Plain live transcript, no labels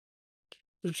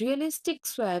realistic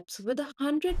swaps with a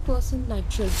 100%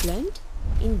 natural blend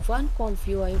in one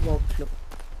ComfyUI workflow.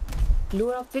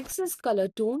 LoRa fixes color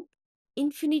tone.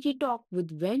 InfiniteTalk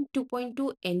with WAN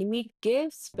 2.2 Animate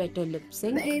gives better lip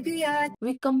sync.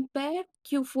 We compare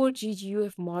Q4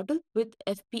 GGUF model with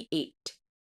FP8.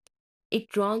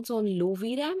 It runs on low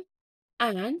VRAM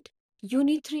and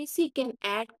Uni3C can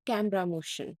add camera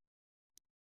motion.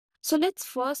 So let's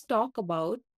first talk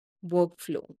about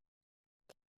workflow.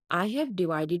 I have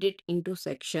divided it into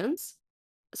sections,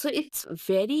 so it's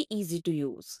very easy to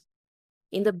use.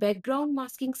 In the background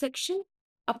masking section,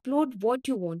 upload what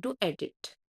you want to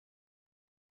edit.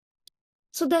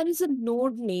 So there is a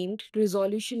node named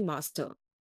Resolution Master.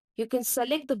 You can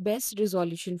select the best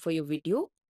resolution for your video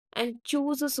and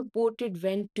choose a supported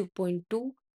WAN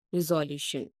 2.2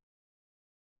 resolution.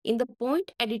 In the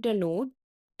point editor node,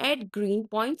 add green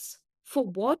points for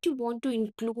what you want to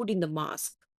include in the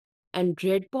mask and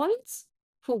red points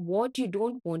for what you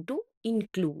don't want to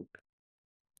include.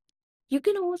 You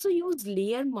can also use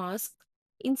layer mask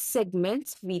in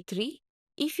segments V3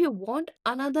 if you want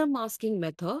another masking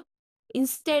method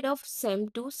instead of SEM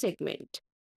to segment.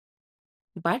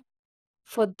 But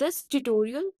for this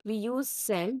tutorial, we use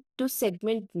SEM to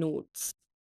segment nodes.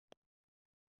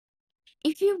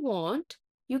 If you want,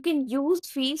 you can use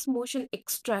face motion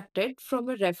extracted from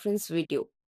a reference video.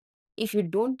 If you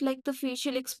don't like the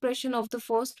facial expression of the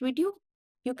first video,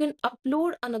 you can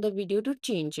upload another video to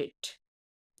change it.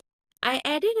 I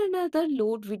added another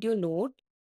load video node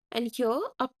and here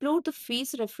upload the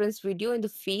face reference video in the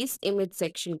face image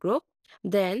section group.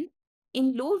 Then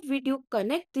in load video,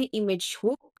 connect the image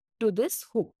hook to this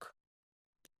hook.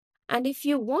 And if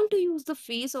you want to use the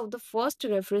face of the first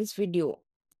reference video,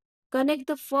 connect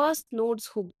the first node's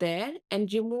hook there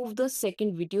and remove the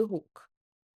second video hook.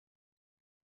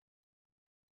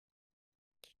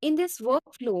 In this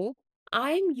workflow,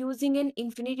 I am using an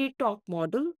InfiniteTalk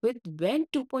model with WAN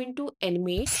 2.2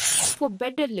 Animate for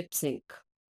better lip sync.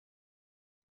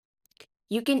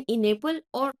 You can enable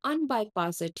or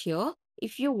unbypass it here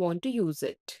if you want to use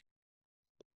it.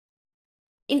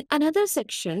 In another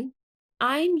section,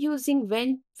 I am using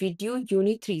WAN Video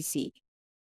Uni3C.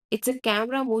 It's a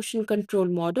camera motion control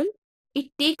model.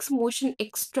 It takes motion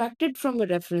extracted from a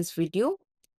reference video,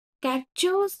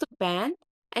 captures the pan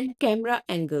and camera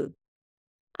angle,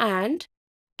 and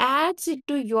adds it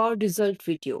to your result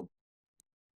video.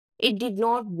 It did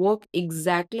not work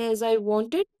exactly as I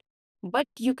wanted, but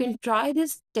you can try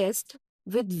this test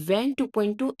with WAN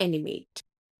 2.2 Animate.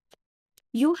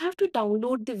 You have to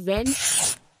download the WAN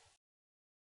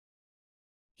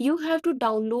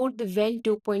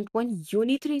 2.1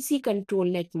 Uni3C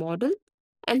ControlNet model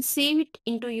and save it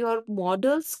into your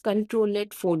model's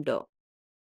ControlNet folder.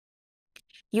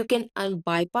 You can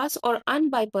bypass or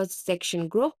unbypass section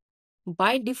group.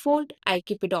 By default, I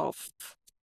keep it off.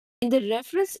 In the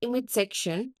reference image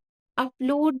section,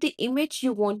 upload the image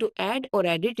you want to add or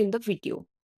edit in the video.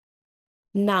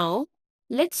 Now,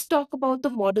 let's talk about the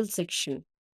model section.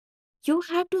 You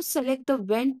have to select the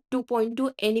WAN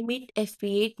 2.2 Animate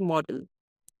FP8 model.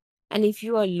 And if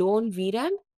you are low on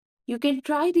VRAM, you can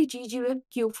try the GGUF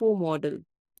Q4 model.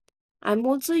 I'm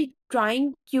also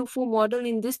trying Q4 model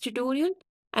in this tutorial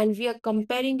and we are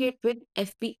comparing it with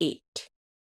FP8.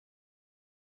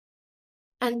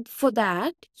 And for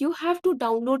that, you have to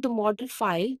download the model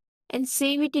file and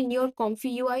save it in your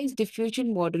ComfyUI's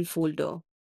diffusion model folder.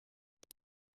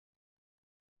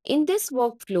 In this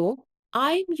workflow,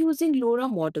 I'm using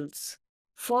LoRa models.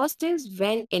 First is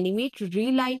WAN Animate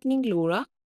Relighting LoRa.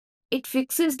 It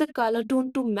fixes the color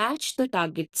tone to match the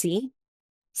target scene.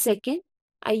 Second,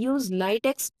 I use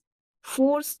LightX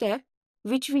 4-step,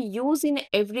 which we use in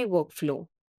every workflow.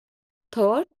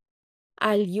 Third,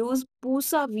 I'll use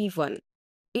Pusa V1.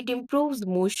 It improves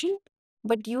motion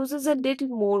but uses a little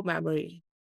more memory.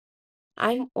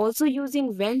 I'm also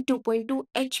using WAN 2.2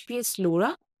 HPS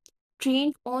LoRa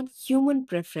trained on human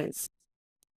preference.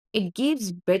 It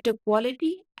gives better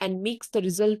quality and makes the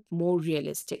result more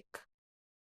realistic.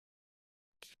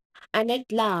 And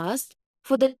at last,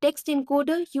 for the text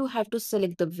encoder, you have to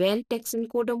select the WAN text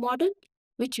encoder model,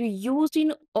 which we use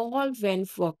in all WAN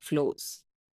workflows.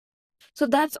 So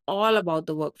that's all about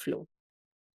the workflow.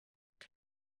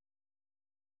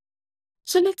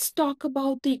 So let's talk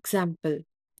about the example.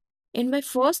 In my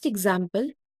first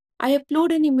example, I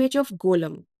upload an image of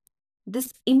Golem.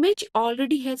 This image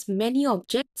already has many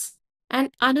objects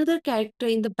and another character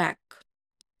in the back.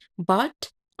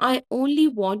 But I only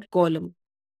want Golem.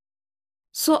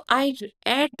 So I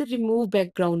add the remove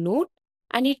background node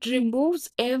and it removes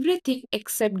everything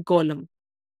except Golem.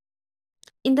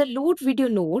 In the load video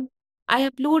node, I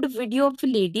upload a video of a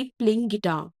lady playing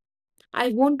guitar. I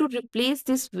want to replace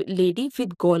this lady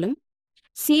with Golem,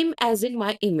 same as in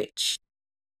my image.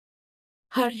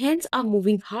 Her hands are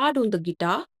moving hard on the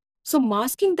guitar, so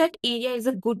masking that area is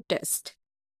a good test.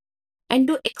 And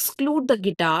to exclude the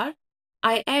guitar,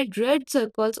 I add red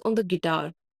circles on the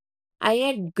guitar. I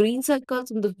add green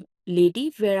circles on the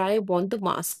lady where I want the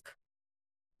mask.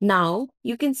 Now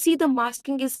you can see the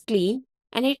masking is clean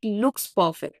and it looks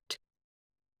perfect.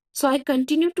 So I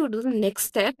continue to do the next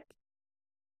step.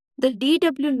 The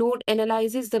DW node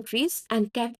analyzes the face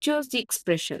and captures the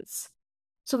expressions.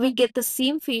 So we get the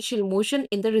same facial motion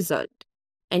in the result.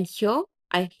 And here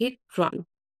I hit run.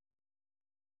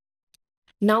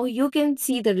 Now you can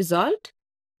see the result.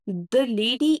 The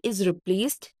lady is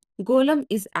replaced, Golem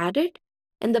is added,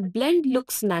 and the blend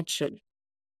looks natural.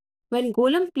 When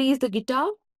Golem plays the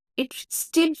guitar, it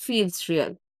still feels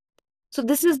real. So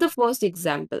this is the first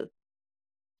example.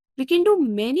 We can do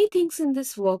many things in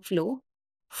this workflow.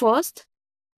 First,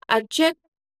 I check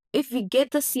if we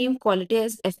get the same quality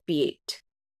as FP8.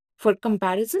 For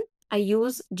comparison, I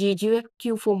use GGUF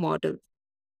Q4 model.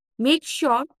 Make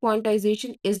sure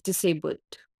quantization is disabled.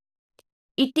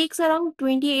 It takes around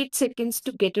 28 seconds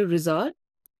to get a result.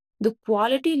 The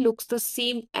quality looks the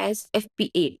same as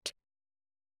FP8.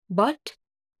 But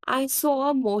I saw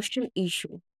a motion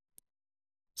issue.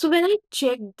 So when I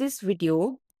checked this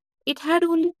video, it had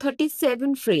only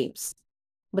 37 frames,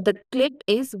 but the clip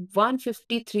is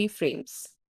 153 frames.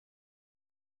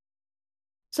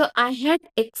 So I had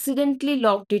accidentally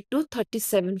locked it to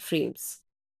 37 frames,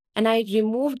 and I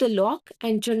removed the lock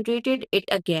and generated it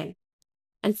again.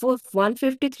 And for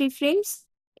 153 frames,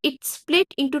 it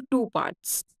split into two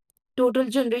parts. Total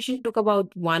generation took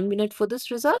about 1 minute for this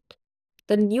result.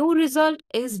 The new result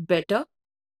is better,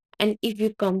 and if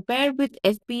you compare with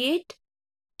FP8,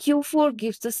 Q4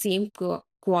 gives the same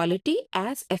quality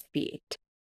as FP8.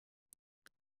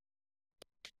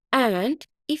 And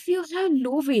if you have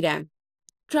low VRAM,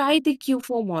 try the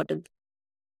Q4 model.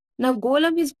 Now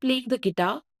Golem is playing the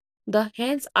guitar, the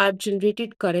hands are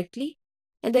generated correctly,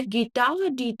 and the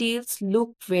guitar details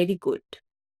look very good.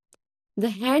 The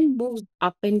hand moves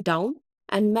up and down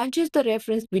and matches the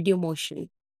reference video motion.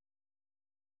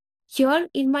 Here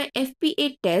in my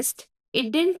FP8 test,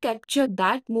 it didn't capture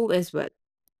that move as well.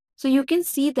 So you can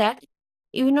see that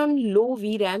even on low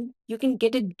VRAM, you can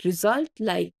get a result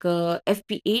like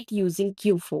FP8 using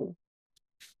Q4.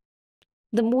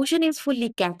 The motion is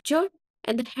fully captured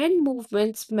and the hand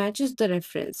movements matches the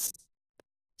reference.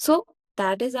 So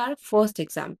that is our first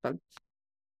example.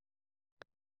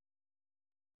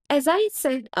 As I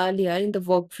said earlier in the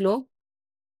workflow,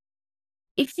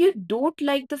 if you don't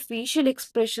like the facial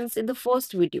expressions in the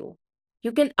first video,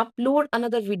 you can upload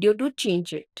another video to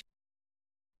change it.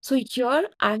 So here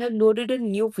I have loaded a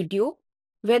new video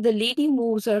where the lady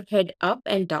moves her head up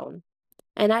and down,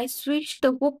 and I switched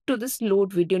the hook to this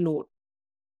load video node.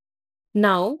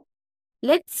 Now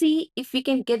let's see if we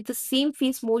can get the same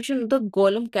face motion of the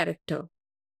golem character.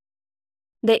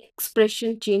 The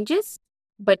expression changes,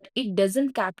 but it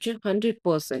doesn't capture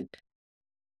 100%.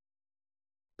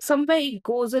 Somewhere it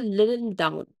goes a little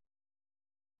down.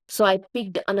 So I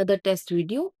picked another test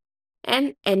video,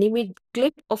 an animate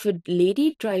clip of a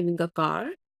lady driving a car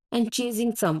and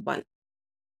chasing someone.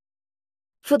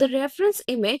 For the reference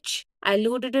image, I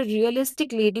loaded a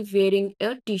realistic lady wearing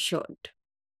a t-shirt.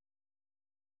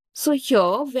 So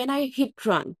here, when I hit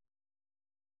run,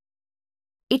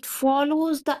 it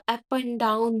follows the up and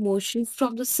down motion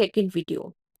from the second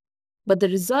video, but the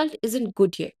result isn't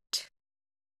good yet.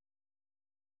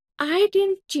 I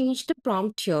didn't change the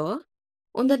prompt here.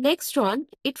 On the next run,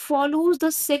 it follows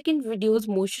the second video's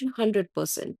motion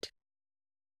 100%.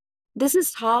 This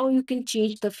is how you can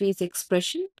change the face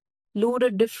expression, load a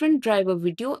different driver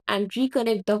video, and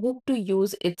reconnect the hook to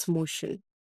use its motion.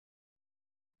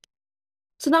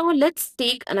 So now let's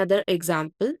take another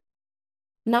example.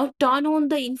 Now turn on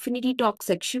the InfiniteTalk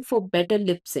section for better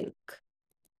lip sync.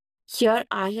 Here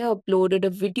I have uploaded a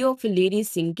video of a lady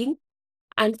singing,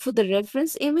 and for the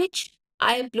reference image,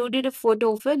 I uploaded a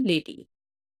photo of a lady.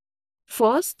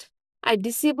 First, I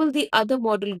disable the other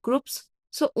model groups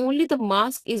so only the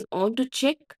mask is on to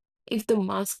check if the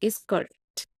mask is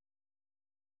correct.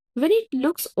 When it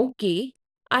looks okay,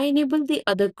 I enable the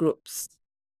other groups.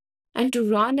 And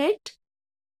to run it,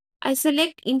 I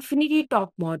select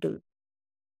InfiniteTalk model.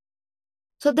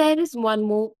 So there is one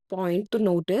more point to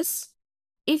notice.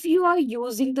 If you are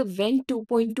using the WAN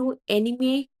 2.2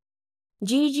 Animate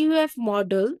GGUF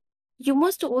model, you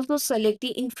must also select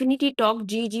the InfiniteTalk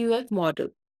GGUF model.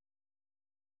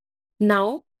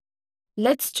 Now,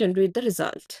 let's generate the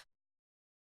result.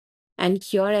 And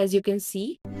here, as you can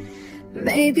see,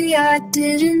 maybe I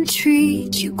didn't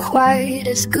treat you quite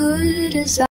as good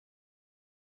as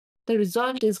the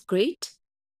result is great.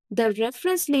 The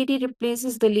reference lady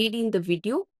replaces the lady in the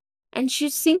video and she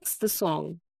sings the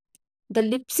song. The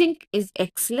lip sync is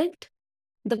excellent.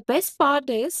 The best part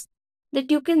is that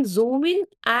you can zoom in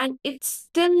and it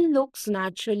still looks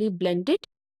naturally blended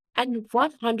and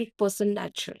 100%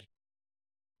 natural.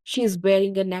 She is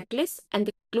wearing a necklace and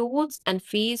the clothes and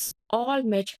face all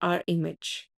match our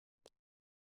image.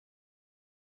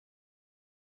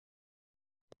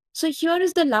 So here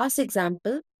is the last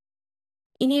example.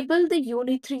 Enable the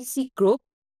Uni3C group,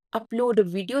 upload a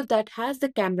video that has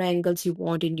the camera angles you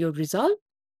want in your result.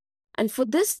 And for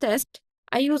this test,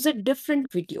 I use a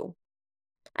different video.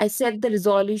 I set the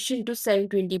resolution to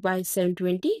 720 by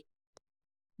 720.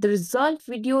 The result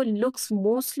video looks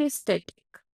mostly static.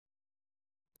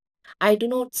 I do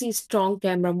not see strong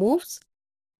camera moves.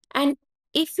 And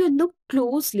if you look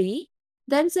closely,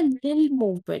 there is a little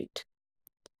movement.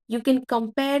 You can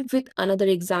compare with another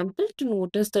example to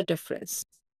notice the difference.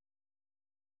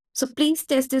 So please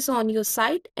test this on your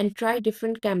site and try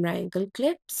different camera angle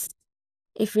clips.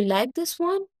 If you like this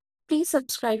one, please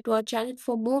subscribe to our channel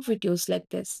for more videos like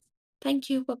this. Thank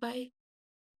you. Bye-bye.